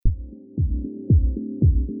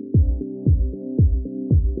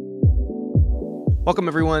Welcome,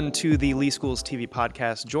 everyone, to the Lee Schools TV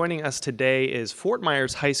podcast. Joining us today is Fort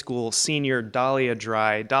Myers High School senior Dahlia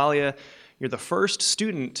Dry. Dahlia, you're the first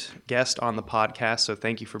student guest on the podcast, so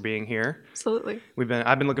thank you for being here. Absolutely.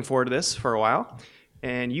 I've been looking forward to this for a while,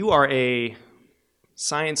 and you are a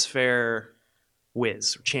science fair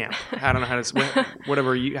whiz, champ. I don't know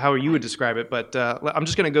how you would describe it, but I'm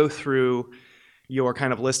just going to go through your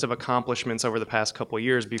kind of list of accomplishments over the past couple of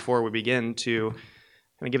years before we begin to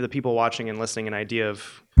kind of give the people watching and listening an idea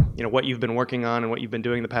of what you've been working on and what you've been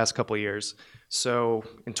doing the past couple of years. So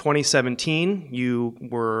in 2017, you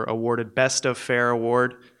were awarded Best of Fair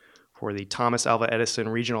Award for the Thomas Alva Edison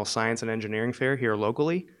Regional Science and Engineering Fair here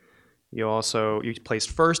locally. You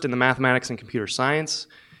placed first in the Mathematics and Computer Science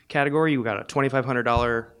category. You got a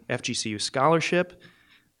 $2,500 FGCU scholarship.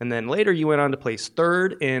 And then later you went on to place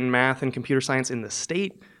third in Math and Computer Science in the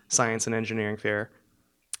State Science and Engineering Fair.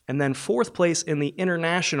 And then fourth place in the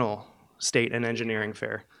International State and Engineering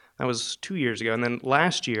Fair. That was 2 years ago. And then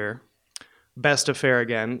last year, Best of Fair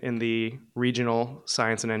again in the Regional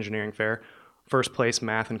Science and Engineering Fair. First place,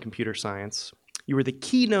 Math and Computer Science. You were the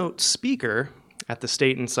keynote speaker at the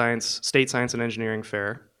State Science and Engineering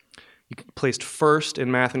Fair. You placed first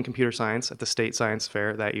in Math and Computer Science at the State Science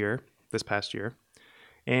Fair this past year.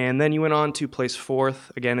 And then you went on to place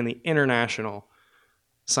fourth again in the International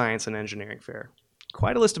Science and Engineering Fair.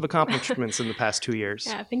 Quite a list of accomplishments in the past 2 years.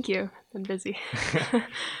 Yeah, thank you. Been busy.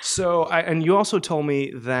 And you also told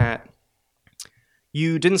me that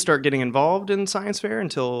you didn't start getting involved in science fair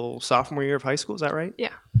until sophomore year of high school. Is that right?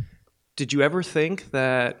 Yeah. Did you ever think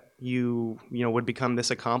that you would become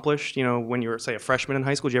this accomplished, when you were, say, a freshman in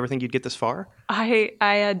high school? Did you ever think you'd get this far? I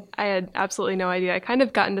had absolutely no idea. I kind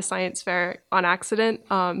of got into science fair on accident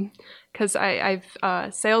because I've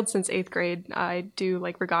sailed since 8th grade. I do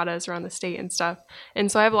like regattas around the state and stuff.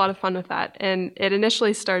 And so I have a lot of fun with that. And it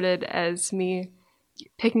initially started as me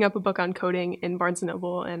picking up a book on coding in Barnes &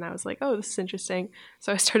 Noble, and I was like, oh, this is interesting.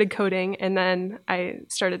 So I started coding, and then I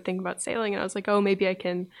started thinking about sailing, and I was like, oh, maybe I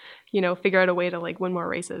can, figure out a way to like win more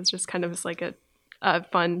races, just kind of as like a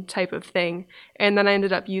fun type of thing. And then I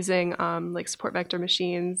ended up using like support vector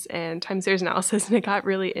machines and time series analysis, and it got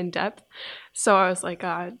really in depth. So I was like,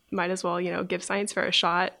 might as well, give science fair a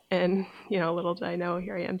shot. And, little did I know,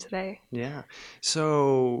 here I am today. Yeah.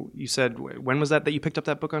 So you said, when was that you picked up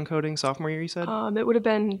that book on coding? Sophomore year, you said? It would have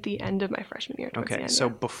been the end of my freshman year. Okay. So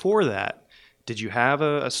before that, did you have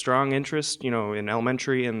a strong interest, in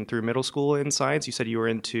elementary and through middle school in science? You said you were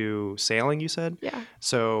into sailing, you said? Yeah.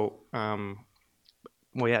 So,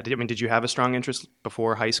 did you have a strong interest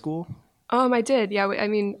before high school? I did. Yeah.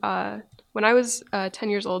 When I was 10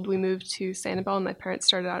 years old, we moved to Sanibel, and my parents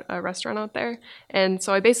started out a restaurant out there. And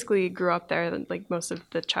so I basically grew up there. Like most of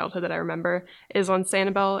the childhood that I remember is on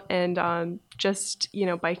Sanibel, and just,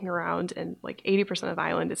 biking around, and like 80% of the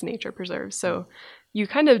island is nature preserve. So you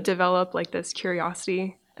kind of develop like this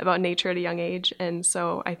curiosity about nature at a young age. And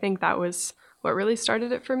so I think that was what really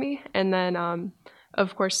started it for me. And then,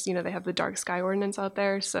 of course, they have the dark sky ordinance out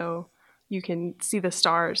there. So you can see the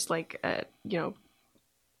stars like at,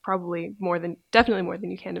 definitely more than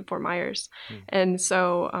you can in Fort Myers. And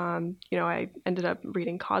so, I ended up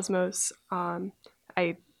reading Cosmos. That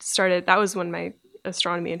was when my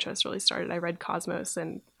astronomy interest really started. I read Cosmos,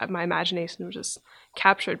 and my imagination was just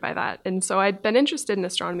captured by that. And so I'd been interested in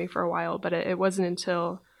astronomy for a while, but it wasn't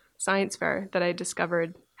until science fair that I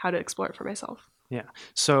discovered how to explore it for myself. Yeah.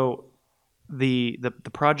 So the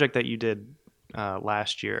project that you did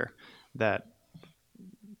last year that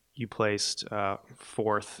you placed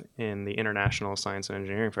fourth in the International Science and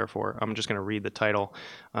Engineering Fair for, I'm just going to read the title.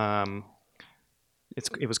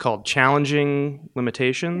 It was called Challenging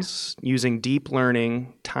Limitations, Using Deep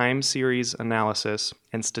Learning, Time Series Analysis,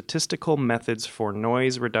 and Statistical Methods for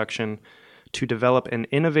Noise Reduction to Develop an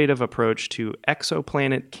Innovative Approach to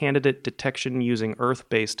Exoplanet Candidate Detection Using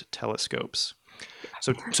Earth-Based Telescopes.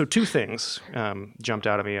 So two things jumped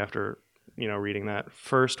out at me after reading that.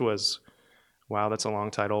 First was, wow, that's a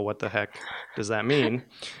long title. What the heck does that mean?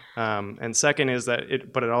 And second is that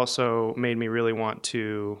it also made me really want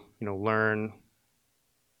to learn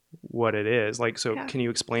what it is. Can you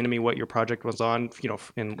explain to me what your project was on,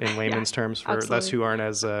 in layman's terms for absolutely. us who aren't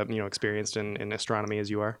as experienced in astronomy as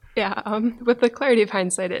you are? Yeah, with the clarity of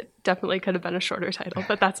hindsight, it definitely could have been a shorter title,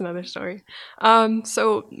 but that's another story.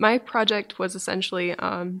 So my project was essentially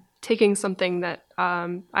taking something that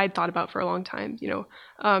I'd thought about for a long time.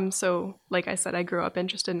 So like I said, I grew up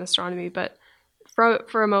interested in astronomy, but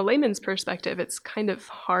from a layman's perspective, it's kind of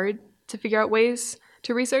hard to figure out ways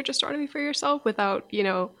to research astronomy for yourself without,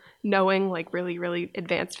 knowing like really, really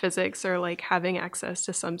advanced physics or like having access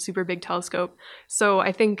to some super big telescope. So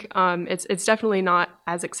I think it's definitely not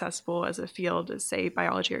as accessible as a field as say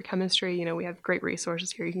biology or chemistry. You know, we have great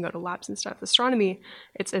resources here. You can go to labs and stuff. Astronomy,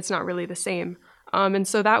 it's not really the same. And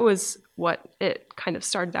so that was what it kind of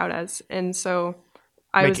started out as. And so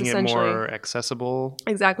I was Making it more accessible.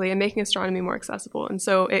 Exactly, and making astronomy more accessible. And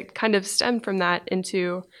so it kind of stemmed from that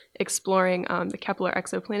into exploring the Kepler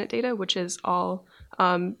exoplanet data, which is all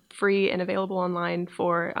free and available online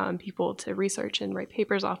for people to research and write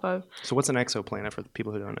papers off of. So what's an exoplanet for the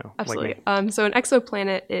people who don't know? Absolutely. Like so an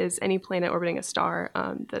exoplanet is any planet orbiting a star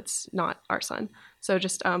that's not our sun. So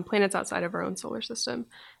just planets outside of our own solar system.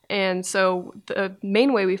 And so the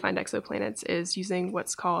main way we find exoplanets is using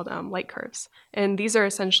what's called light curves. And these are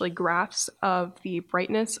essentially graphs of the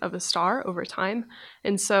brightness of a star over time.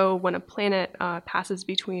 And so when a planet passes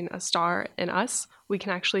between a star and us, we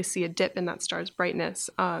can actually see a dip in that star's brightness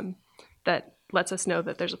that lets us know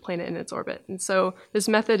that there's a planet in its orbit. And so this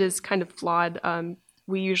method is kind of flawed.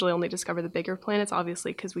 We usually only discover the bigger planets,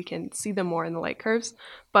 obviously, because we can see them more in the light curves.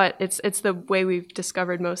 But it's the way we've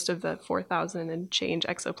discovered most of the 4,000 and change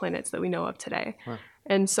exoplanets that we know of today. Wow.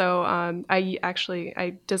 And so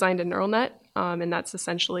I designed a neural net, and that's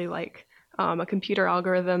essentially like a computer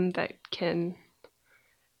algorithm that can,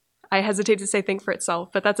 I hesitate to say think for itself,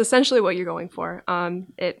 but that's essentially what you're going for.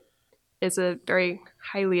 It is a very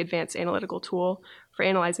highly advanced analytical tool for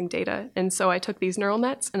analyzing data. And so I took these neural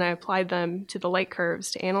nets and I applied them to the light curves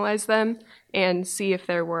to analyze them and see if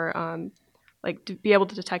there were, to be able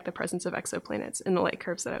to detect the presence of exoplanets in the light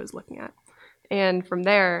curves that I was looking at. And from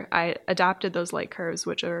there, I adapted those light curves,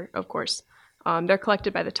 which are, of course, they're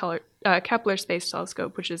collected by the Kepler Space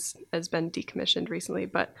Telescope, which has been decommissioned recently.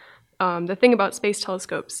 But the thing about space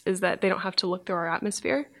telescopes is that they don't have to look through our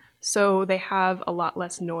atmosphere, so they have a lot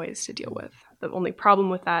less noise to deal with. The only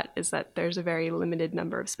problem with that is that there's a very limited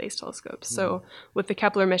number of space telescopes. Mm-hmm. So with the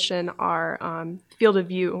Kepler mission, our field of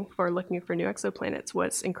view for looking for new exoplanets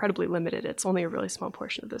was incredibly limited. It's only a really small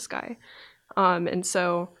portion of the sky. And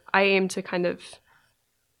so I aim to kind of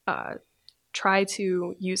try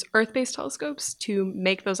to use Earth-based telescopes to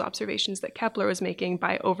make those observations that Kepler was making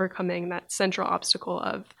by overcoming that central obstacle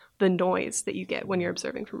of the noise that you get when you're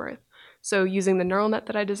observing from Earth. So using the neural net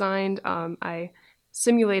that I designed, I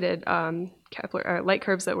simulated Kepler light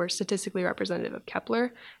curves that were statistically representative of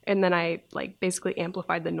Kepler, and then I basically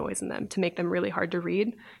amplified the noise in them to make them really hard to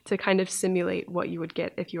read, to kind of simulate what you would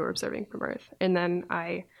get if you were observing from Earth. And then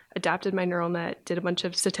I adapted my neural net, did a bunch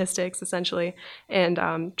of statistics essentially, and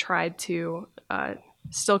tried to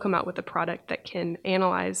still come out with a product that can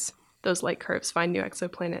analyze those light curves, find new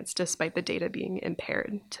exoplanets, despite the data being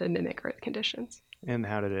impaired to mimic Earth conditions. And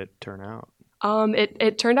how did it turn out?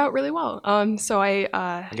 It turned out really well. So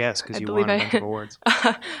I guess because you won a bunch of awards.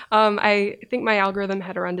 I think my algorithm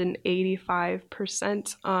had around an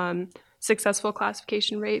 85% successful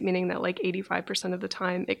classification rate, meaning that 85% of the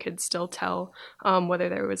time it could still tell whether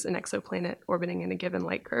there was an exoplanet orbiting in a given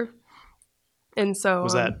light curve. And so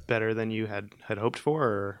was that better than you had hoped for?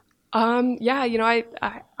 Or? Yeah,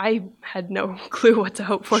 I had no clue what to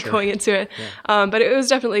hope for going into it. Yeah. But it was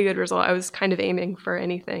definitely a good result. I was kind of aiming for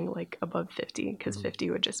anything above 50 because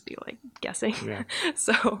 50 would just be guessing. Yeah.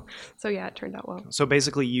 So yeah, it turned out well. So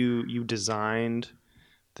basically you designed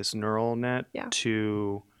this neural net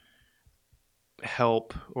to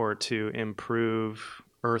help or to improve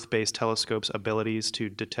Earth-based telescopes' abilities to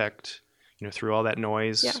detect, through all that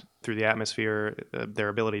noise, through the atmosphere, their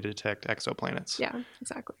ability to detect exoplanets. Yeah,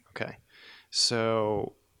 exactly. Okay.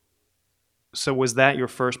 So was that your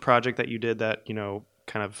first project that you did that,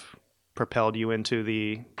 kind of propelled you into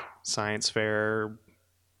the science fair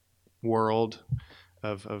world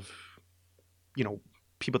of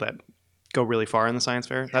people that go really far in the science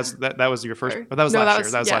fair? That was your first, but that was last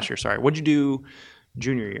year. That was last year. Sorry. What'd you do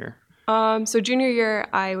junior year? So junior year,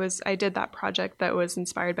 I did that project that was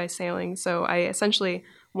inspired by sailing. So I essentially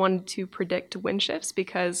wanted to predict wind shifts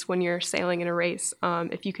because when you're sailing in a race,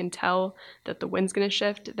 if you can tell that the wind's going to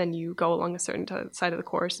shift, then you go along a certain side of the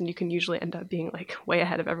course and you can usually end up being way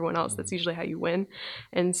ahead of everyone else. That's usually how you win.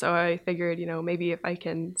 And so I figured, maybe if I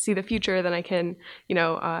can see the future, then I can,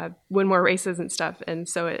 win more races and stuff. And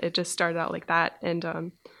so it just started out like that.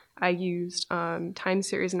 And I used time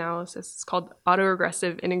series analysis. It's called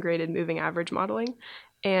autoregressive integrated moving average modeling,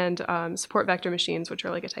 and support vector machines, which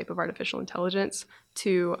are a type of artificial intelligence,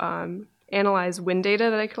 to analyze wind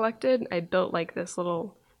data that I collected. I built this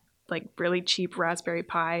little, really cheap Raspberry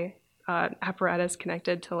Pi apparatus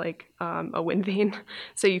connected to a wind vane,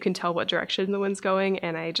 so you can tell what direction the wind's going.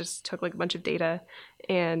 And I just took a bunch of data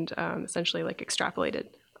and essentially extrapolated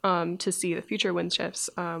to see the future wind shifts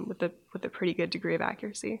with a pretty good degree of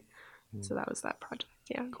accuracy. So that was that project.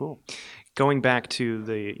 Yeah. Cool. Going back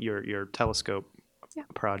to your telescope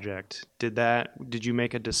project, did you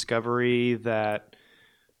make a discovery that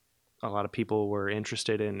a lot of people were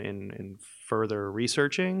interested in further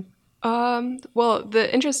researching? Well,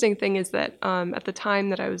 the interesting thing is that at the time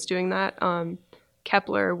that I was doing that,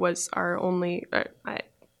 Kepler was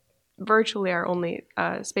virtually our only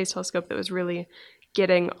space telescope that was really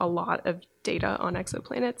getting a lot of data on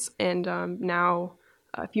exoplanets. And now,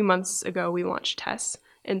 a few months ago, we launched TESS.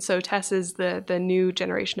 And so TESS is the new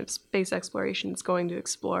generation of space exploration that's going to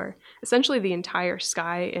explore essentially the entire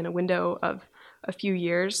sky in a window of a few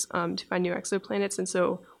years to find new exoplanets. And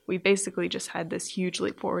so we basically just had this huge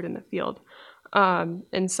leap forward in the field.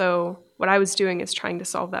 And so what I was doing is trying to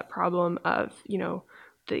solve that problem of,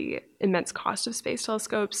 the immense cost of space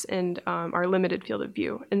telescopes and our limited field of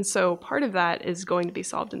view. And so part of that is going to be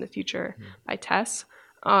solved in the future by TESS.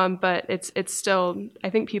 But it's still, I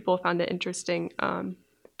think people found it interesting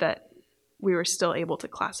that we were still able to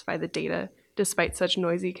classify the data despite such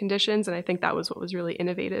noisy conditions. And I think that was what was really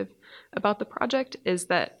innovative about the project, is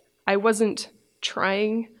that I wasn't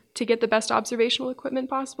trying to get the best observational equipment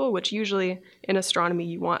possible, which usually in astronomy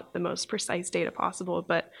you want the most precise data possible.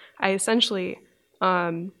 But I essentially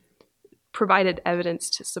provided evidence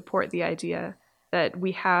to support the idea that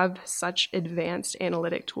we have such advanced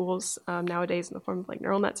analytic tools nowadays in the form of like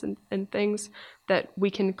neural nets and things that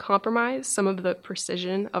we can compromise some of the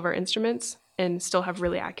precision of our instruments and still have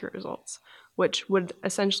really accurate results, which would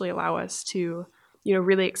essentially allow us to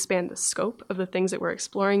really expand the scope of the things that we're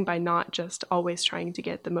exploring by not just always trying to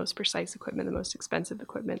get the most precise equipment, the most expensive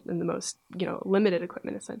equipment, and the most, limited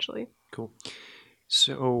equipment, essentially. Cool.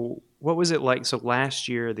 So what was it like? So last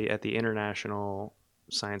year at the International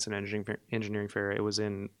Science and Engineering Fair, it was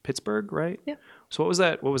in Pittsburgh, right? Yeah. So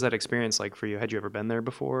what was that experience like for you? Had you ever been there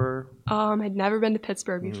before? I'd never been to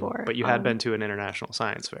Pittsburgh before. But you had been to an international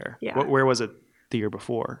science fair. Yeah. Where was it the year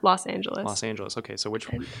before? Los Angeles. Los Angeles. Okay. So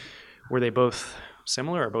were they both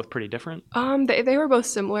similar or both pretty different? They were both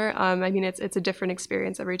similar. I mean, it's a different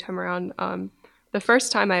experience every time around. The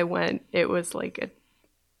first time I went, it was like a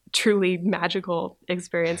truly magical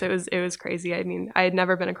experience. It was crazy. I mean, I had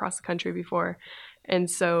never been across the country before.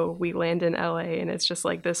 And so we land in LA and it's just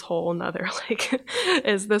like this whole nother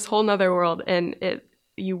world. And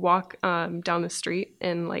you walk down the street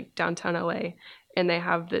in like downtown LA and they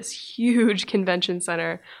have this huge convention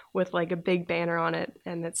center with like a big banner on it.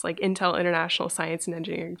 And it's like Intel International Science and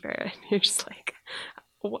Engineering Fair. And you're just like,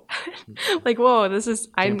 like, whoa, this is,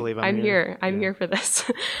 I'm here. I'm here for this.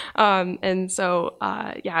 And so,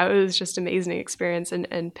 it was just an amazing experience.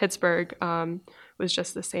 And Pittsburgh was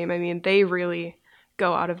just the same. I mean, they really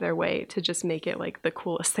go out of their way to just make it like the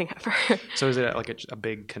coolest thing ever. So is it at like a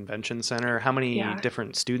big convention center? How many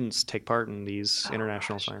different students take part in these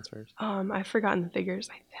international science fairs? I've forgotten the figures.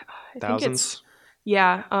 I Thousands?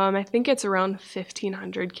 I think it's around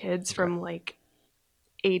 1,500 kids from like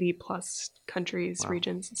 80 plus countries,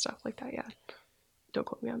 regions, and stuff like that. Yeah. Don't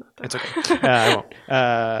quote me on that, though. It's okay. I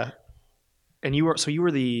won't. And you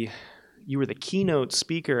were the keynote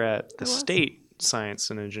speaker at the State Science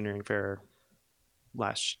and Engineering Fair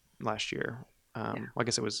last year. I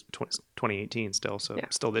guess it was 2018 still, so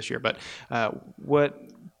still this year. But what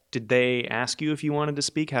did they ask you if you wanted to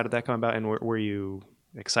speak? How did that come about? And were you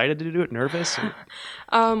excited to do it? Nervous?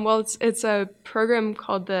 Well, it's a program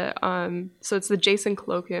called so it's the Jason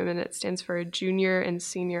Colloquium, and it stands for Junior and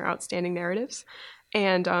Senior Outstanding Narratives.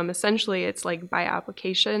 And essentially, it's like by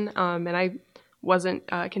application. And I wasn't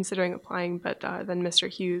considering applying, but then Mr.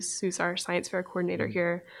 Hughes, who's our science fair coordinator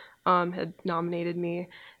here, had nominated me.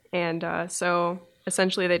 And so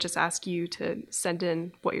essentially, they just ask you to send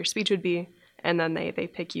in what your speech would be, and then they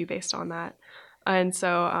pick you based on that. And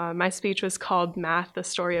so my speech was called Math, the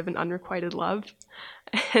Story of an Unrequited Love.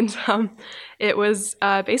 And it was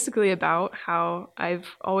basically about how I've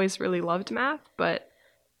always really loved math, but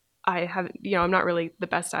I haven't, I'm not really the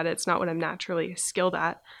best at it. It's not what I'm naturally skilled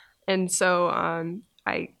at. And so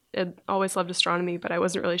I had always loved astronomy, but I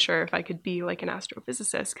wasn't really sure if I could be like an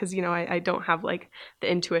astrophysicist because, I don't have like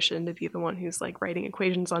the intuition to be the one who's like writing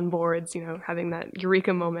equations on boards, having that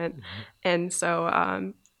eureka moment. Mm-hmm. And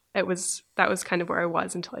so that was kind of where I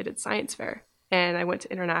was until I did science fair. And I went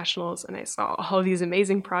to internationals and I saw all of these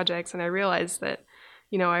amazing projects and I realized that,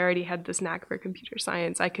 I already had this knack for computer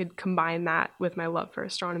science. I could combine that with my love for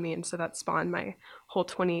astronomy. And so that spawned my whole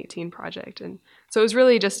 2018 project. And so it was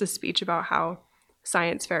really just a speech about how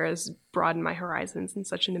science fair has broadened my horizons in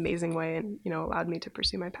such an amazing way and, allowed me to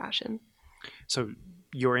pursue my passion. So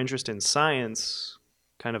your interest in science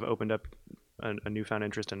kind of opened up a newfound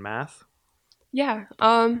interest in math? Yeah.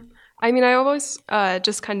 I mean, I always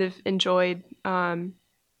just kind of enjoyed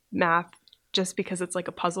math just because it's like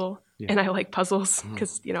a puzzle, and I like puzzles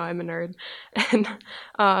because I'm a nerd,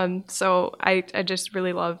 and so I just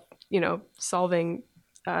really love solving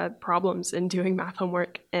problems and doing math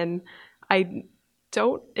homework, and I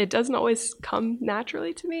don't. It doesn't always come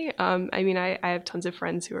naturally to me. I mean, I have tons of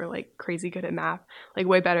friends who are like crazy good at math, like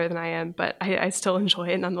way better than I am, but I still enjoy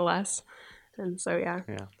it nonetheless. And so, yeah.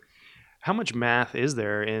 Yeah. How much math is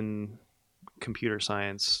there in computer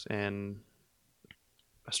science and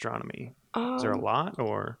astronomy? Is there a lot,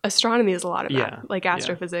 or? Astronomy is a lot of math, Yeah, like yeah.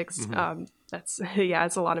 astrophysics. That's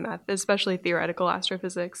it's a lot of math, especially theoretical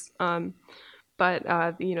astrophysics. But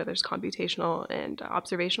there's computational and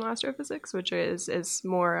observational astrophysics, which is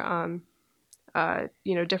more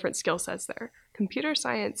different skill sets there. Computer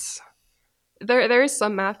science, there is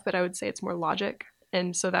some math, but I would say it's more logic,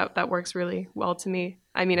 and so that works really well to me.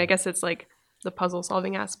 I mean, I guess it's like the puzzle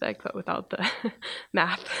solving aspect, but without the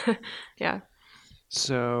math. Yeah.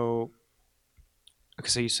 So, okay,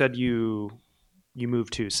 so you said you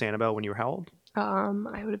moved to Sanibel when you were how old?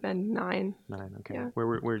 I would have been 9. 9. Okay. Yeah.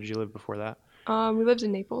 Where did you live before that? We lived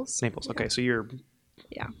in Naples. Naples. Okay, so you're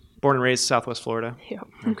Yeah. born and raised Southwest Florida. Yeah.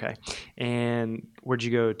 Okay. And where'd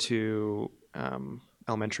you go to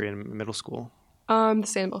elementary and middle school? The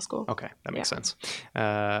Sanibel School. Okay, that makes sense.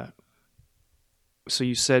 So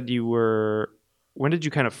you said when did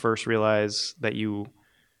you kind of first realize that you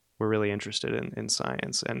were really interested in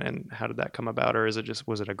science, and how did that come about? Or was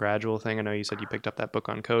it a gradual thing? I know you said you picked up that book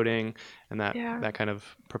on coding and that kind of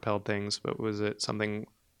propelled things, but did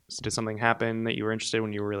something happen that you were interested in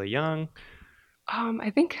when you were really young?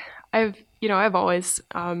 I think I've always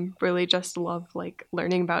really just loved like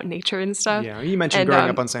learning about nature and stuff. Yeah, you mentioned growing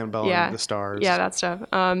up on Sanibel and the stars. Yeah, that stuff.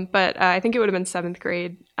 But I think it would have been 7th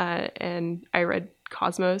grade, and I read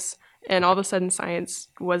Cosmos, and all of a sudden science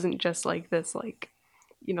wasn't just like this like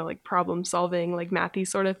problem solving like mathy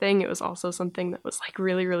sort of thing. It was also something that was like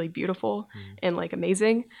really, really beautiful and like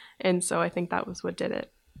amazing. And so I think that was what did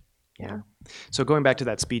it. Yeah. So going back to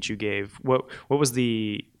that speech you gave, what was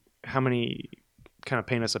how many, kind of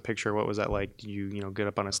paint us a picture? What was that like? Did you get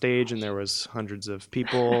up on a stage and there was hundreds of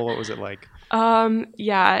people? What was it like?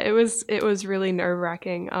 Yeah, it was really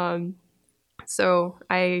nerve-wracking. So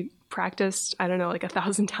I practiced, I don't know, like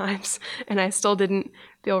 1,000 times, and I still didn't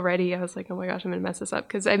feel ready. I was like, oh my gosh, I'm gonna mess this up.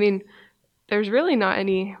 Because I mean, there's really not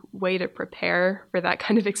any way to prepare for that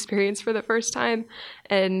kind of experience for the first time.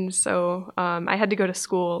 And so I had to go to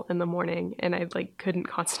school in the morning, and I like couldn't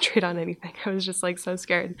concentrate on anything. I was just like so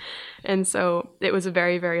scared. And so it was a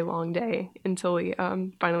very, very long day until we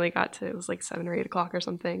finally got to, it was like 7 or 8 o'clock or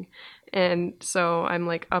something. And so I'm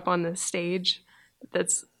like up on this stage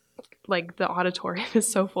that's like the auditorium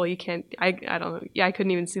is so full, you can't, I don't know. Yeah, I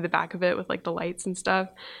couldn't even see the back of it with like the lights and stuff.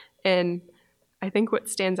 And I think what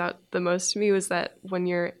stands out the most to me was that when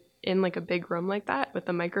you're in like a big room like that with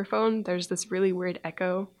a microphone, there's this really weird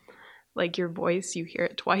echo. Like your voice, you hear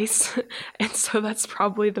it twice. And so that's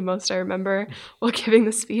probably the most I remember while giving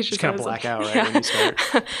the speech. Just kind of black out, right, when you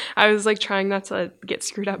start. I was like trying not to get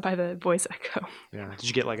screwed up by the voice echo. Yeah. Did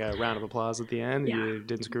you get like a round of applause at the end? Yeah. You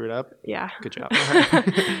didn't screw it up? Yeah. Good job.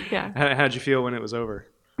 Yeah. How did you feel when it was over?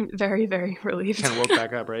 Very, very relieved. Kind of woke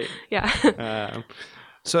back up, right? Yeah.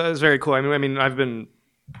 So that was very cool. I mean, I've been,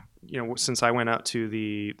 since I went out to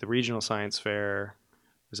the regional science fair,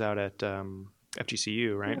 I was out at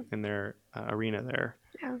FGCU, right, in their arena there.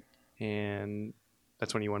 Yeah. And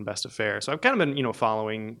that's when you won Best of Fair. So I've kind of been,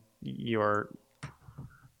 following your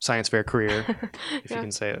science fair career, if you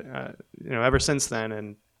can say it, ever since then.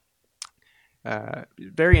 And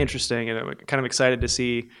very interesting, and I'm kind of excited to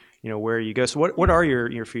see, where you go. So what are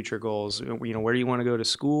your future goals? Where do you want to go to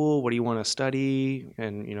school? What do you want to study?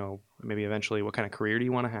 And, maybe eventually what kind of career do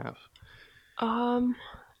you want to have?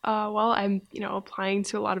 Well, I'm, applying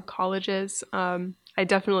to a lot of colleges. I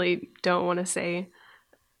definitely don't want to say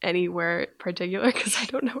anywhere particular because I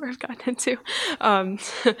don't know where I've gotten into.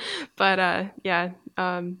 But yeah.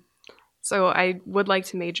 So I would like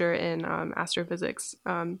to major in astrophysics.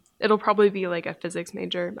 It'll probably be like a physics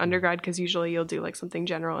major undergrad because usually you'll do like something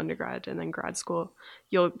general undergrad, and then grad school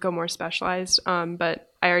you'll go more specialized. But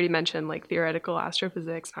I already mentioned like theoretical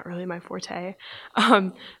astrophysics, not really my forte.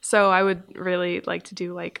 So I would really like to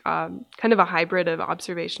do like kind of a hybrid of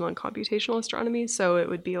observational and computational astronomy. So it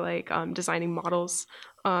would be like designing models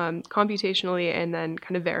computationally and then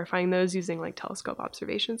kind of verifying those using like telescope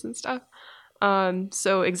observations and stuff.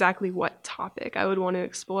 So exactly what topic I would want to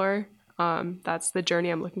explore, that's the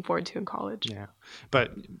journey I'm looking forward to in college. Yeah,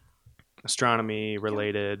 but astronomy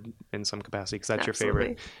related in some capacity, because that's Absolutely. your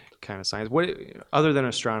favorite. kind of science. What other than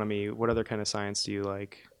astronomy? What other kind of science do you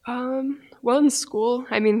like? Well, in school,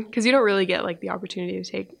 I mean, because you don't really get like the opportunity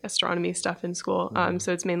to take astronomy stuff in school.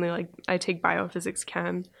 So it's mainly like I take biophysics,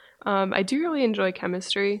 chem. I do really enjoy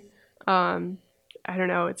chemistry. I don't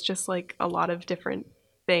know. It's just like a lot of different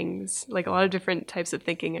things, like a lot of different types of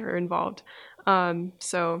thinking are involved.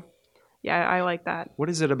 So yeah, I like that. What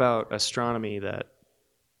is it about astronomy that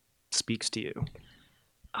speaks to you?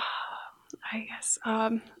 I guess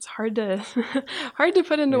it's hard to hard to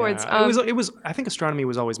put into words. It was. I think astronomy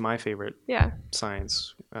was always my favorite Yeah.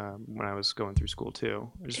 science when I was going through school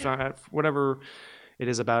too. I just found out whatever it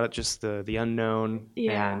is about it, just the unknown,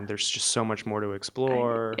 and there's just so much more to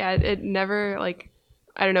explore. It never like,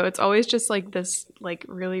 I don't know. It's always just like this, like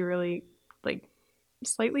really, really like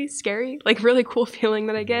slightly scary, like really cool feeling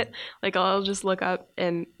that I get. Like I'll just look up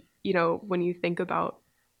and, you know, when you think about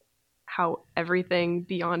how everything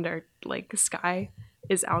beyond our like sky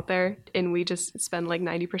is out there and we just spend like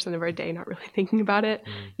 90% of our day not really thinking about it,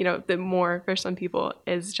 you know, the more for some people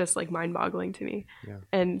is just like mind-boggling to me.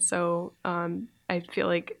 And so I feel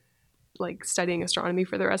like studying astronomy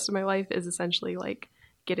for the rest of my life is essentially like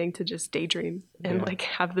getting to just daydream and like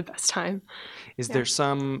have the best time. Is there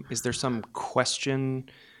some question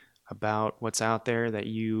about what's out there that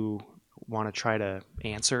you want to try to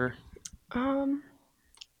answer?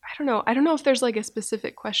 I don't know. I don't know if there's like a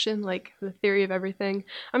specific question, like the theory of everything.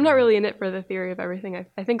 I'm not really in it for the theory of everything.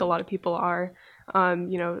 I think a lot of people are, trying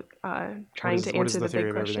to answer the big questions. What is the theory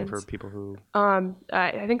of everything for people who?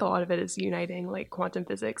 I think a lot of it is uniting like quantum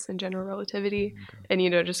physics and general relativity, and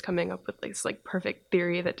just coming up with this like perfect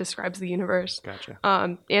theory that describes the universe.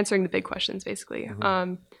 Gotcha. Answering the big questions basically.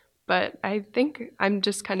 But I think I'm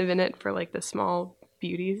just kind of in it for like the small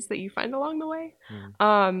beauties that you find along the way.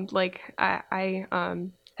 Like I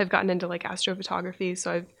have gotten into like astrophotography,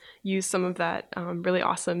 so I've used some of that really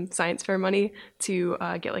awesome science fair money to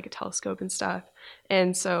get like a telescope and stuff.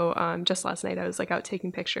 And so just last night I was like out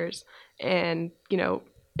taking pictures, and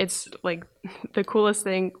it's like the coolest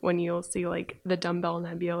thing when you'll see like the Dumbbell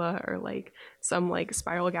Nebula or like some like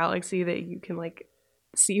spiral galaxy that you can like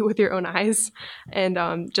see with your own eyes,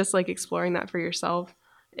 and just like exploring that for yourself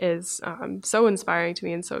is so inspiring to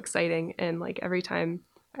me and so exciting. And like every time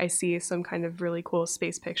I see some kind of really cool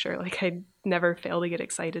space picture, like I never fail to get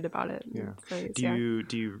excited about it. Do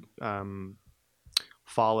you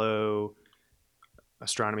follow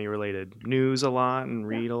astronomy related news a lot and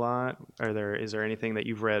read a lot? Is there anything that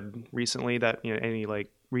you've read recently that any like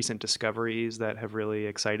recent discoveries that have really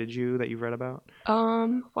excited you that you've read about?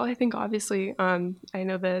 Well, I think obviously I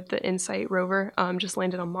know that the InSight rover just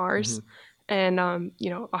landed on Mars. And I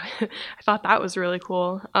thought that was really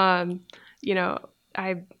cool.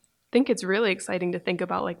 I think it's really exciting to think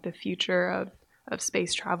about like the future of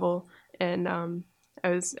space travel. And I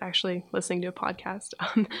was actually listening to a podcast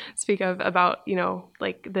speak about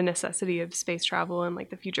like the necessity of space travel and like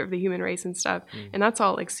the future of the human race and stuff. And that's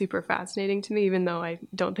all like super fascinating to me, even though I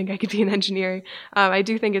don't think I could be an engineer. I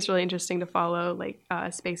do think it's really interesting to follow like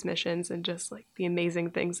space missions and just like the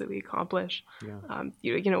amazing things that we accomplish.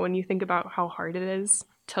 When you think about how hard it is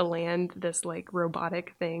to land this like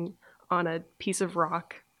robotic thing on a piece of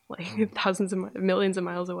rock like millions of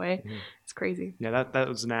miles away. It's crazy. Yeah, that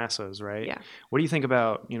was NASA's, right? Yeah. What do you think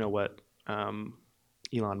about what Elon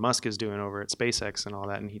Musk is doing over at SpaceX and all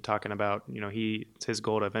that? And he talking about it's his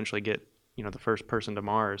goal to eventually get the first person to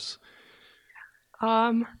Mars.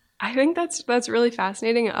 I think that's really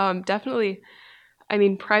fascinating. Definitely, I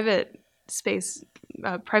mean, private space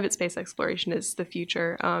exploration is the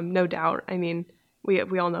future, no doubt. I mean,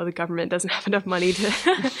 we all know the government doesn't have enough money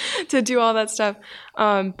to do all that stuff.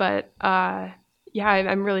 I'm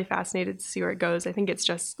really fascinated to see where it goes. I think it's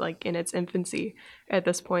just like in its infancy at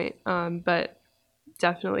this point. But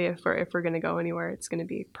definitely if we're going to go anywhere, it's going to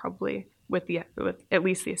be probably with at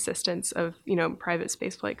least the assistance of, private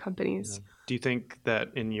spaceflight companies. Yeah. Do you think that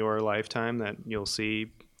in your lifetime that you'll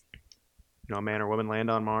see, a man or woman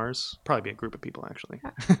land on Mars? Probably be a group of people actually.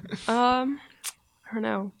 I don't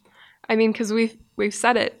know. I mean, because we've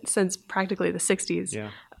said it since practically the 60s. Yeah.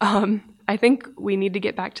 I think we need to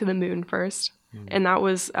get back to the moon first. And that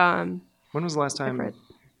was... when was the last time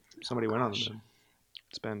somebody went on the moon?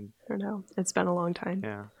 I don't know. It's been a long time.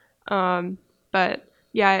 Yeah. But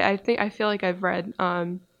yeah, I feel like I've read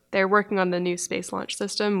they're working on the new space launch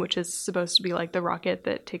system, which is supposed to be like the rocket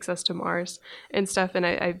that takes us to Mars and stuff. And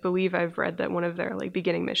I believe I've read that one of their like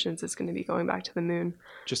beginning missions is going to be going back to the moon.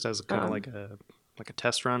 Just as kind of like a like a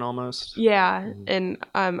test run almost. Yeah, and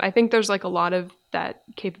I think there's like a lot of that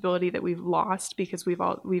capability that we've lost because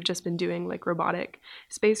we've just been doing like robotic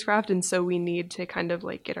spacecraft, and so we need to kind of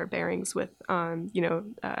like get our bearings with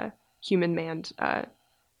human manned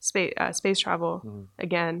space travel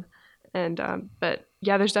again. And but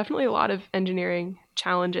yeah, there's definitely a lot of engineering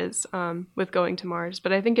challenges with going to Mars.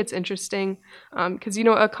 But I think it's interesting because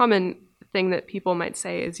a common thing that people might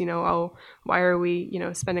say is, oh, why are we,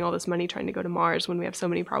 spending all this money trying to go to Mars when we have so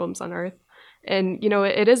many problems on Earth? And,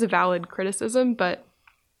 it is a valid criticism, but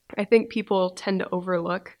I think people tend to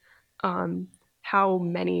overlook how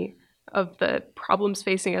many of the problems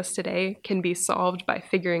facing us today can be solved by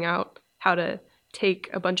figuring out how to take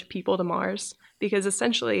a bunch of people to Mars. Because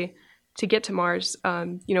essentially, to get to Mars,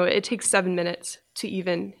 it takes 7 minutes to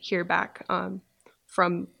even hear back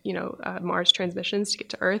from Mars transmissions to get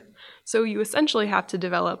to Earth. So you essentially have to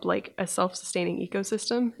develop like a self-sustaining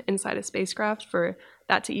ecosystem inside a spacecraft for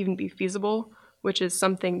that to even be feasible, which is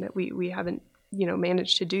something that we haven't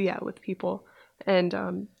managed to do yet with people.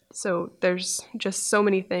 And so there's just so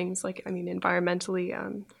many things, like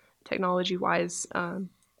environmentally, technology-wise,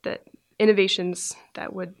 that innovations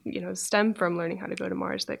that would stem from learning how to go to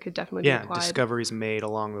Mars that could definitely be applied. Discoveries made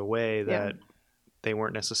along the way that they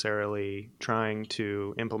weren't necessarily trying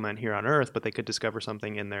to implement here on Earth, but they could discover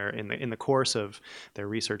something in the course of their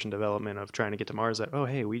research and development of trying to get to Mars that, oh,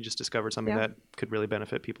 hey, we just discovered something that could really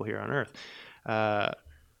benefit people here on Earth.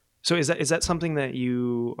 So is that something that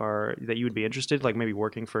you would be interested, like maybe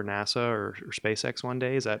working for NASA or SpaceX one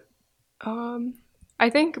day? Is that? I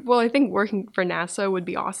think working for NASA would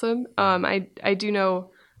be awesome. I do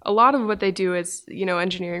know a lot of what they do is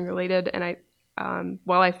engineering related, and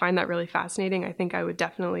while I find that really fascinating, I think I would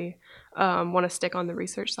definitely want to stick on the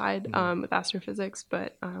research side with astrophysics.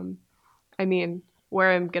 But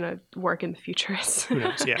where I'm gonna work in the future is who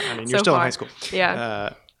knows? Yeah, you're so still far. in high school.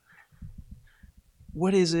 Yeah.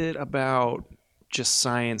 What is it about just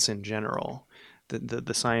science in general,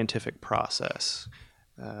 the scientific process,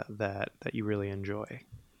 that you really enjoy?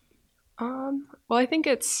 Well, I think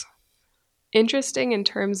it's interesting in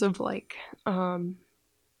terms of like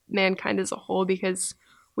mankind as a whole, because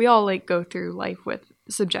we all like go through life with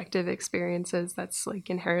subjective experiences. That's like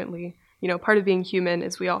inherently, part of being human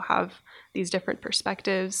is we all have these different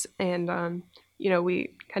perspectives, and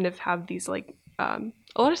we kind of have these like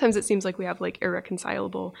a lot of times it seems like we have like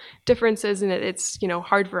irreconcilable differences, and it's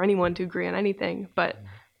hard for anyone to agree on anything. But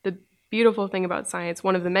the beautiful thing about science,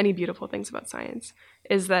 one of the many beautiful things about science,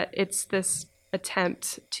 is that it's this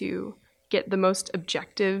attempt to get the most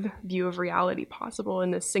objective view of reality possible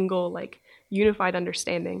in this single like unified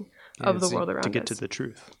understanding of the world around us. To get to the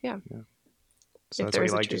truth. Yeah. So that's what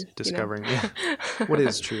you like, truth, just discovering. Yeah. What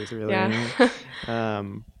is truth, really? Yeah.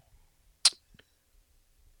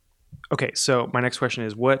 Okay, so my next question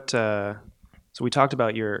is so we talked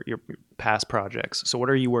about your past projects. So what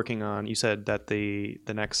are you working on? You said that the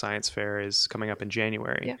next science fair is coming up in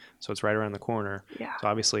January. Yeah. So it's right around the corner. Yeah. So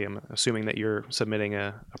obviously I'm assuming that you're submitting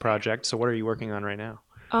a project. So what are you working on right now?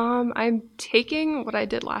 I'm taking what I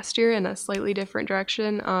did last year in a slightly different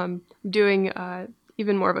direction. Doing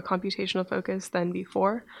even more of a computational focus than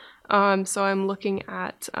before. So I'm looking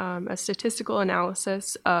at a statistical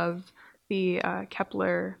analysis of the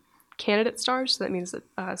Kepler candidate stars. So that means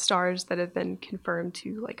that stars that have been confirmed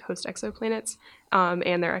to like host exoplanets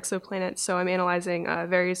and their exoplanets. So I'm analyzing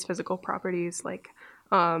various physical properties like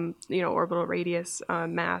orbital radius,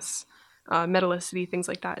 mass, metallicity, things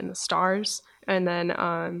like that in the stars. And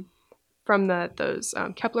then from those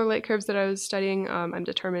Kepler light curves that I was studying, I'm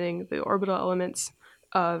determining the orbital elements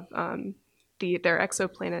of their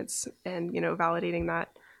exoplanets and validating that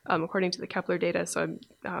according to the Kepler data. So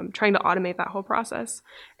I'm trying to automate that whole process.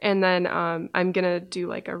 And then I'm going to do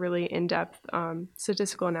like a really in-depth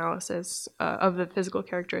statistical analysis of the physical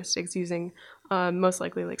characteristics using most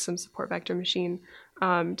likely like some support vector machine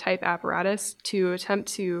type apparatus to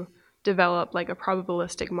attempt to develop like a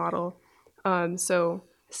probabilistic model. So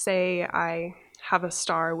say I have a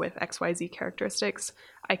star with XYZ characteristics,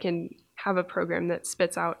 I can have a program that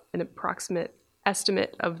spits out an approximate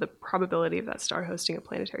estimate of the probability of that star hosting a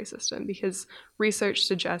planetary system, because research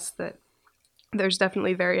suggests that there's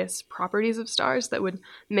definitely various properties of stars that would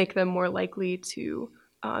make them more likely to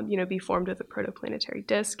be formed with a protoplanetary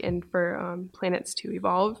disk and for planets to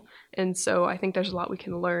evolve. And so I think there's a lot we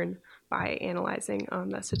can learn by analyzing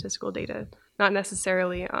that statistical data, not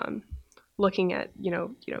necessarily looking at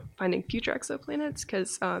finding future exoplanets,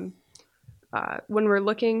 because when we're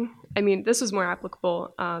looking, this is more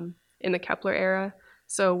applicable in the Kepler era.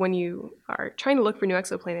 So when you are trying to look for new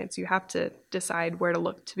exoplanets, you have to decide where to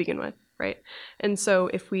look to begin with, right? And so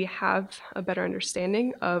if we have a better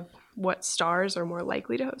understanding of what stars are more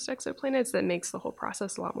likely to host exoplanets, that makes the whole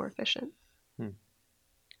process a lot more efficient.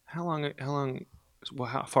 How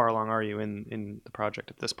far along are you in the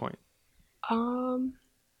project at this point? Well,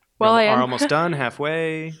 I am almost done,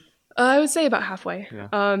 halfway. I would say about halfway.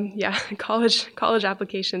 Yeah. College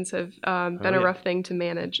applications have been a rough thing to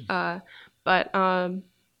manage. But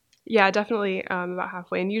definitely about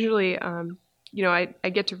halfway. And usually, I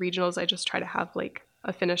get to regionals, I just try to have like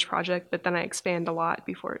a finished project, but then I expand a lot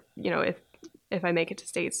before, if I make it to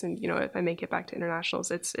states and, if I make it back to internationals,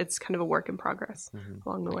 it's kind of a work in progress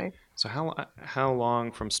along the way. So how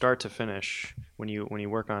long from start to finish when you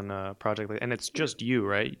work on a project and it's just you,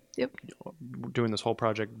 right? Yep. Doing this whole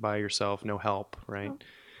project by yourself, no help, right? Oh.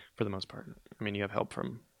 For the most part. I mean, you have help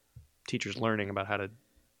from teachers learning about how to.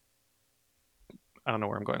 I don't know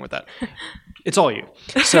where I'm going with that. It's all you.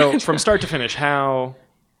 So from start to finish, how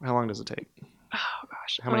long does it take? Oh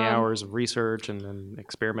gosh. How many hours of research and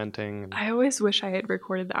experimenting? I always wish I had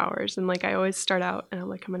recorded the hours, and like I always start out and I'm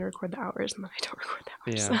like, I'm gonna record the hours, and then I don't record the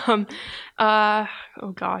hours. Yeah.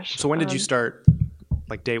 Oh gosh. So when did you start?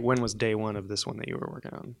 Like when was day one of this one that you were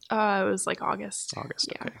working on? It was like August. August.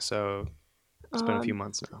 Yeah. Okay. So it's been a few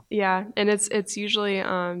months now. Yeah, and it's usually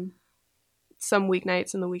some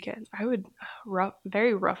weeknights in the weekend. I would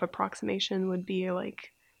very rough approximation would be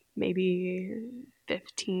like maybe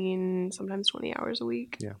 15, sometimes 20 hours a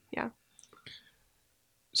week. Yeah.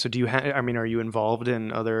 So do you are you involved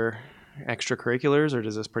in other extracurriculars, or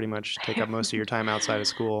does this pretty much take up most of your time outside of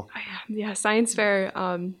school? Yeah, science fair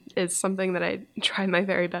is something that I try my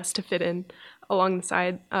very best to fit in along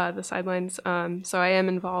the sidelines. So I am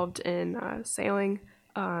involved in sailing,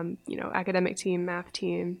 academic team, math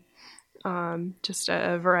team, just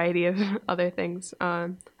a variety of other things.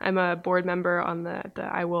 I'm a board member on the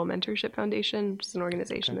I Will Mentorship Foundation, which is an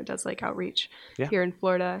organization that does like outreach here in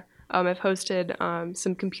Florida. I've hosted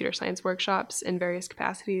some computer science workshops in various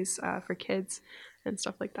capacities for kids and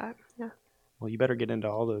stuff like that. Yeah. Well, you better get into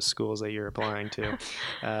all those schools that you're applying to.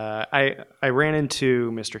 I ran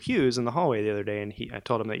into Mr. Hughes in the hallway the other day, and I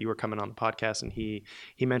told him that you were coming on the podcast, and he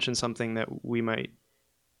mentioned something that we might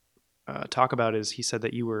talk about. Is he said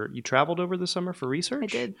that you traveled over the summer for research? I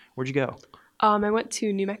did. Where'd you go? I went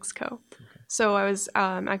to New Mexico. Okay. So I was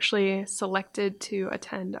actually selected to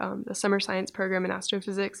attend the summer science program in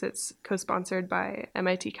astrophysics. It's co-sponsored by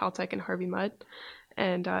MIT, Caltech, and Harvey Mudd.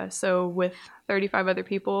 And so with 35 other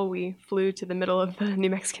people, we flew to the middle of the New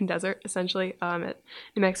Mexican desert, essentially, at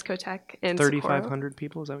New Mexico Tech in 3,500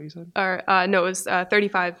 people, is that what you said? No, it was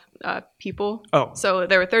 35 people. Oh. So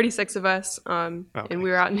there were 36 of us, and we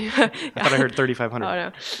were out in I thought I heard 3,500. Oh,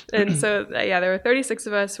 no. And so, there were 36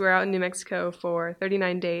 of us who were out in New Mexico for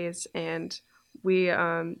 39 days, and we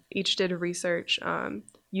each did research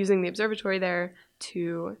using the observatory there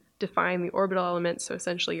to define the orbital elements. So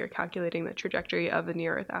essentially you're calculating the trajectory of a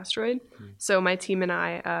near-Earth asteroid. So my team and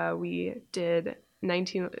I, we did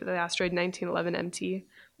the asteroid 1911 MT,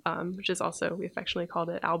 which is also, we affectionately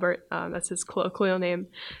called it Albert. That's his colloquial name.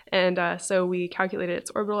 And so we calculated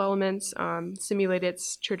its orbital elements, simulated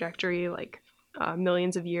its trajectory like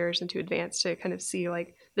millions of years into advance to kind of see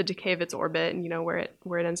like the decay of its orbit and, where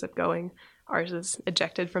it ends up going. Ours is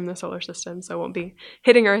ejected from the solar system, so it won't be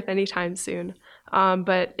hitting Earth anytime soon.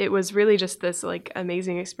 But it was really just this like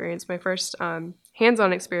amazing experience. My first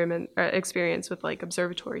hands-on experience with like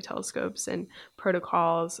observatory telescopes and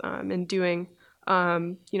protocols and doing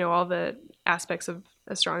all the aspects of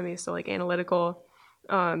astronomy. So like analytical,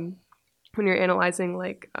 when you're analyzing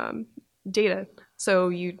like data. So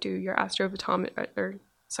you do your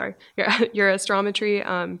your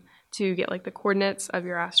astrometry to get like the coordinates of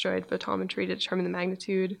your asteroid, photometry to determine the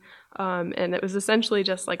magnitude. And it was essentially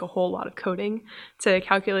just like a whole lot of coding to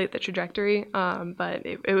calculate the trajectory. But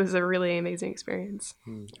it was a really amazing experience.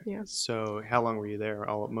 Yeah. So how long were you there?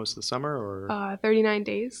 Most of the summer or? 39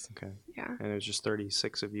 days. Okay. Yeah. And it was just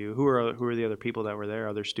 36 of you. Who are the other people that were there?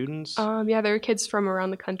 Other students? There were kids from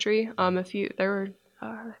around the country. There were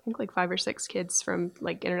I think like 5 or 6 kids from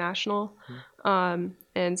like international.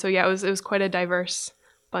 And so it was quite a diverse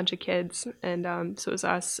bunch of kids, and so it was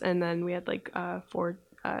us, and then we had like 4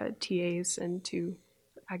 TAs and 2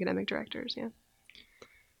 academic directors. Yeah.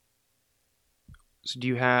 So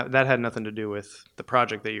that had nothing to do with the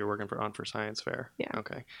project that you're working on for Science Fair? Yeah.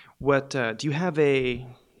 Okay. What do you have a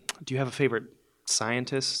favorite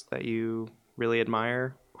scientist that you really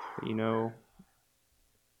admire? That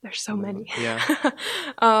There's so many. Yeah.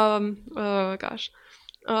 Oh gosh.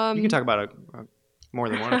 You can talk about more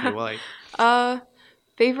than one if you like.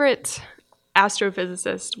 Favorite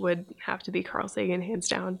astrophysicist would have to be Carl Sagan, hands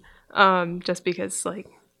down. Just because like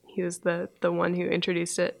he was the one who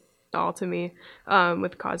introduced it all to me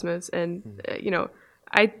with Cosmos. And,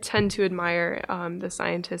 I tend to admire the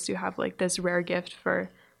scientists who have like this rare gift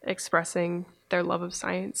for expressing their love of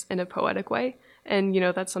science in a poetic way. And,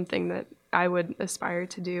 that's something that I would aspire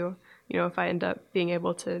to do, if I end up being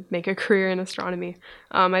able to make a career in astronomy.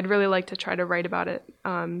 I'd really like to try to write about it,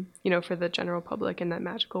 for the general public in that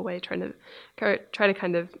magical way, try to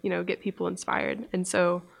kind of, get people inspired. And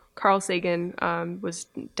so Carl Sagan was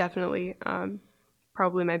definitely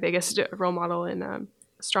probably my biggest role model in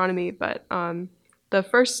astronomy, but the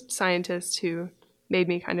first scientist who made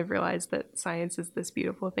me kind of realize that science is this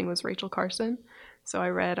beautiful thing was Rachel Carson. So I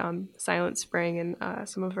read Silent Spring and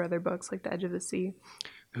some of her other books, like The Edge of the Sea.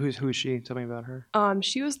 Who is she? Tell me about her.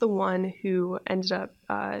 She was the one who ended up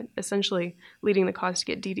essentially leading the cause to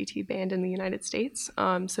get DDT banned in the United States.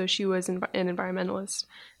 So she was an environmentalist.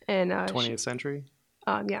 And 20th century?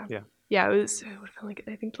 Yeah. Yeah, it would have been like,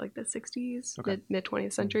 I think like the 60s, okay. mid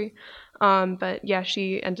 20th century. But yeah,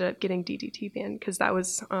 she ended up getting DDT banned because that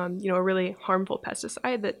was, a really harmful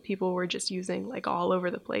pesticide that people were just using like all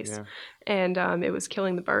over the place. Yeah. And it was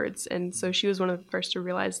killing the birds. And so she was one of the first to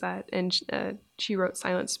realize that. And she wrote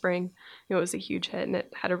Silent Spring. It was a huge hit, and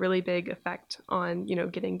it had a really big effect on,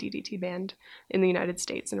 getting DDT banned in the United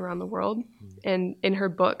States and around the world. And in her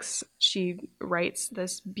books, she writes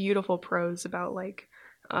this beautiful prose about like,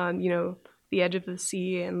 the edge of the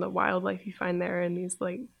sea and the wildlife you find there and these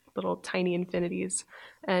like little tiny infinities.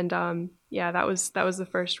 And that was the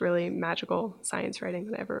first really magical science writing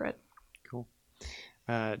that I ever read. Cool.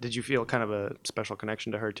 Did you feel kind of a special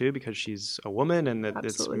connection to her too, because she's a woman and that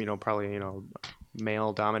Absolutely. it's probably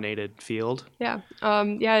male dominated field? Yeah.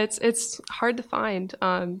 It's hard to find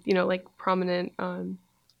like prominent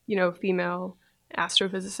female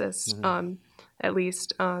astrophysicists, at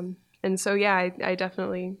least. And so, yeah, I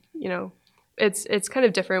definitely, it's kind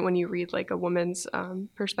of different when you read like a woman's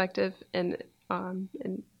perspective in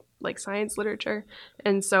like science literature.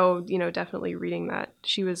 And so, definitely reading that,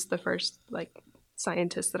 she was the first like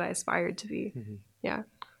scientist that I aspired to be. Mm-hmm. Yeah.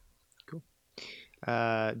 Cool.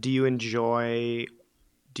 Do you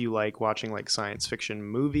like watching like science fiction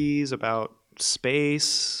movies about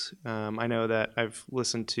space? I know that I've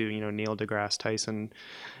listened to, Neil deGrasse Tyson.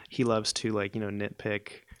 He loves to like,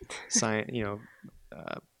 nitpick science,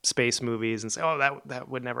 space movies and say, oh, that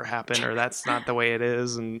would never happen, or that's not the way it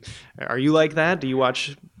is. And are you like that? Do you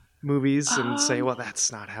watch movies and say, well,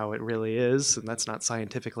 that's not how it really is, and that's not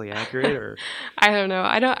scientifically accurate? Or I don't know.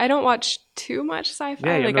 I don't watch too much sci-fi.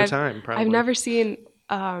 Yeah, you like have no time. Probably. I've never seen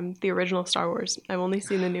the original Star Wars. I've only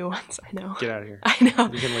seen the new ones. I know. Get out of here. I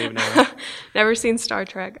know. You can leave now. Never seen Star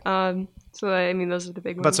Trek. So I mean, those are the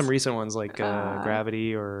big ones. But some recent ones like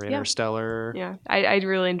Gravity or Interstellar. Yeah, I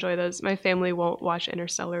really enjoy those. My family won't watch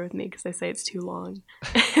Interstellar with me because they say it's too long.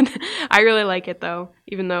 And I really like it though,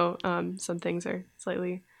 even though some things are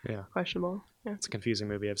slightly questionable. Yeah. It's a confusing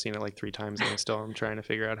movie. I've seen it like 3 times and I still am trying to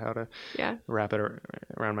figure out how to wrap it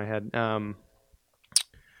around my head. All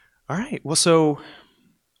right. Well, so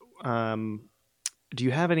do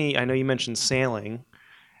you have any, I know you mentioned sailing.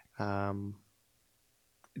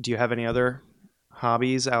 Do you have any other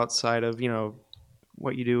hobbies outside of,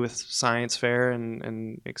 what you do with science fair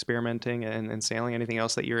and experimenting and sailing? Anything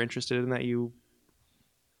else that you're interested in that you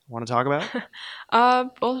want to talk about?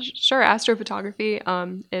 Well, sure. Astrophotography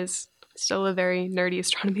is still a very nerdy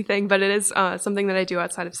astronomy thing, but it is something that I do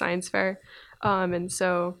outside of science fair. And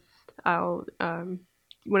so I'll,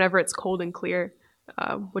 whenever it's cold and clear,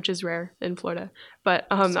 which is rare in Florida, but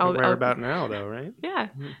I'll rare about now though, right? Yeah,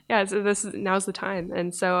 yeah. So now's the time,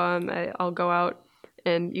 and so I'll go out,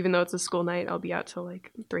 and even though it's a school night, I'll be out till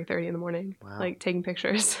like 3:30 in the morning, like taking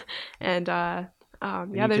pictures, and you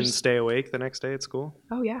can stay awake the next day at school.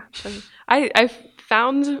 Oh yeah, I've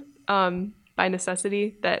found by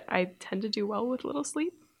necessity that I tend to do well with little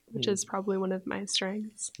sleep, which is probably one of my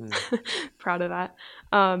strengths. Proud of that.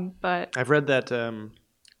 But I've read that.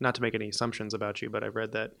 Not to make any assumptions about you, but I've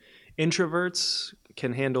read that introverts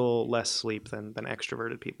can handle less sleep than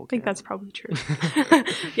extroverted people can. I think that's probably true.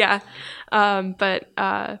 Yeah. But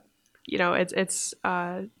it's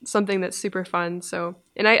something that's super fun. So,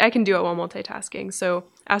 and I can do it while multitasking. So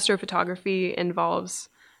astrophotography involves,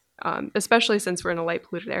 especially since we're in a light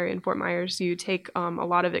polluted area in Fort Myers, you take a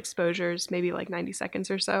lot of exposures, maybe like 90 seconds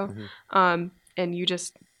or so, and you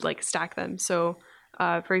just like stack them. So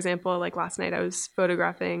for example, like last night I was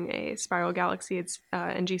photographing a spiral galaxy. It's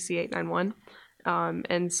NGC 891.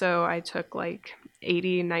 And so I took like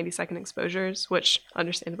 80, 90-second exposures, which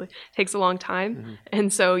understandably takes a long time.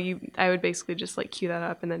 And so I would basically just like queue that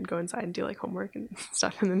up and then go inside and do like homework and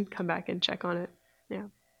stuff and then come back and check on it. Yeah.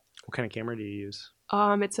 What kind of camera do you use?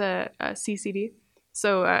 It's a CCD.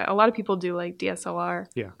 So a lot of people do like DSLR.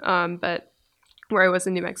 Yeah. But where I was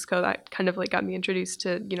in New Mexico, that kind of like got me introduced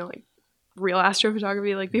to, like real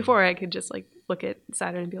astrophotography. Like before I could just like look at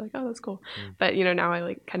Saturn and be like, oh, that's cool. But, now I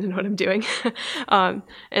like kind of know what I'm doing.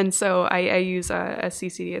 And so I use a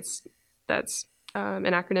CCD. That's an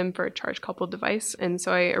acronym for charge coupled device. And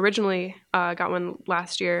so I originally got one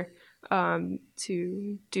last year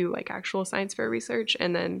to do like actual science fair research.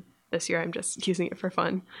 And then this year I'm just using it for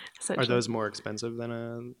fun. Are those more expensive than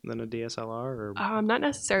a DSLR? Or not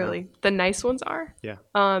necessarily. No. The nice ones are. Yeah.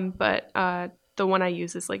 But the one I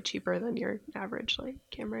use is like cheaper than your average like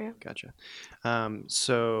camera. Yeah. Gotcha.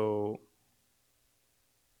 So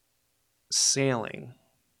sailing.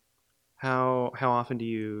 How often do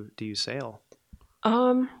you sail?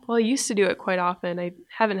 Well, I used to do it quite often. I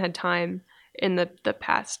haven't had time in the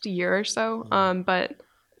past year or so. But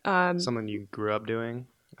something you grew up doing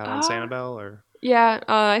out on Sanibel, or? Yeah,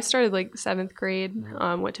 I started like 7th grade.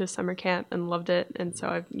 Went to a summer camp and loved it, and so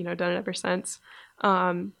I've done it ever since.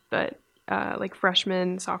 But like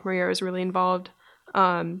freshman, sophomore year, I was really involved.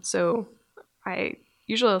 So I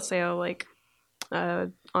usually sail like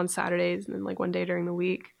on Saturdays and then like one day during the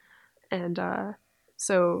week, and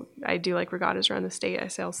so I do like regattas around the state. I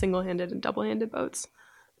sail single-handed and double-handed boats,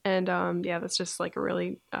 and that's just like a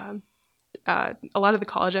really a lot of the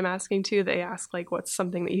college I'm asking to, they ask like, what's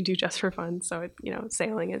something that you do just for fun? So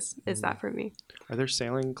sailing is that for me. Are there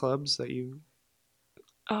sailing clubs that you?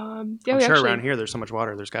 Yeah, I'm sure around here there's so much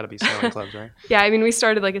water. There's got to be sailing clubs, right? Yeah, I mean, we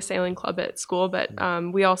started like a sailing club at school, but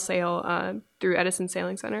we all sail through Edison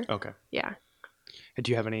Sailing Center. Okay. Yeah.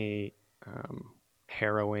 Do you have any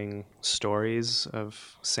harrowing stories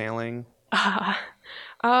of sailing? I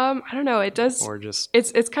don't know. It does. Or just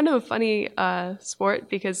it's kind of a funny sport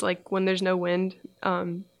because like when there's no wind,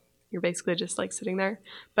 you're basically just like sitting there.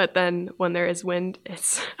 But then when there is wind,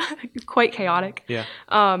 it's quite chaotic. Yeah.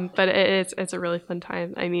 But it's a really fun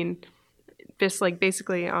time. I mean, just like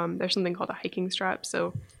basically, there's something called a hiking strap.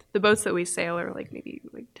 So the boats that we sail are like maybe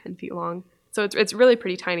like 10 feet long. So it's really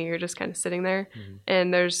pretty tiny. You're just kind of sitting there,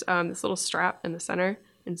 and there's this little strap in the center.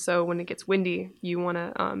 And so when it gets windy, you want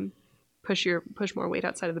to push more weight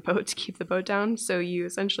outside of the boat to keep the boat down. So you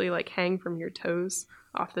essentially like hang from your toes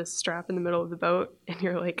off this strap in the middle of the boat, and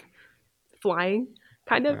you're like flying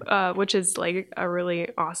kind of, which is like a really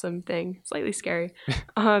awesome thing. Slightly scary.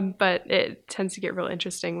 But it tends to get real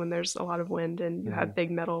interesting when there's a lot of wind and you have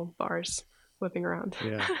big metal bars whipping around.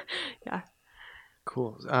 Yeah. Yeah.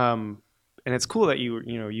 Cool. And it's cool that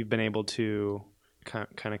you've been able to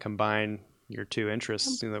kind of combine your two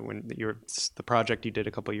interests. When the project you did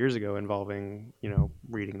a couple of years ago involving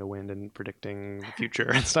reading the wind and predicting the future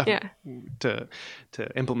and stuff, to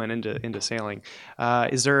implement into sailing.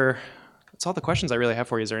 That's all the questions I really have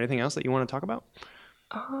for you. Is there anything else that you want to talk about?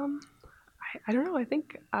 I don't know. I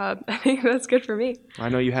think that's good for me. I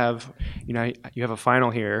know you have a final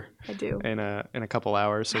here. I do. In a couple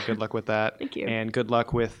hours. So good luck with that. Thank you. And good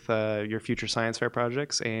luck with your future science fair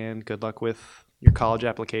projects, and good luck with your college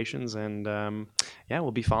applications. And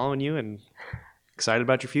we'll be following you and excited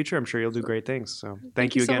about your future. I'm sure you'll do great things. So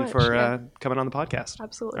thank you again for coming on the podcast.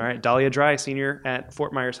 Absolutely. All right, Dahlia Dry, senior at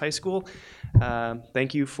Fort Myers High School.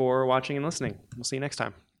 Thank you for watching and listening. We'll see you next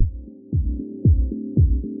time.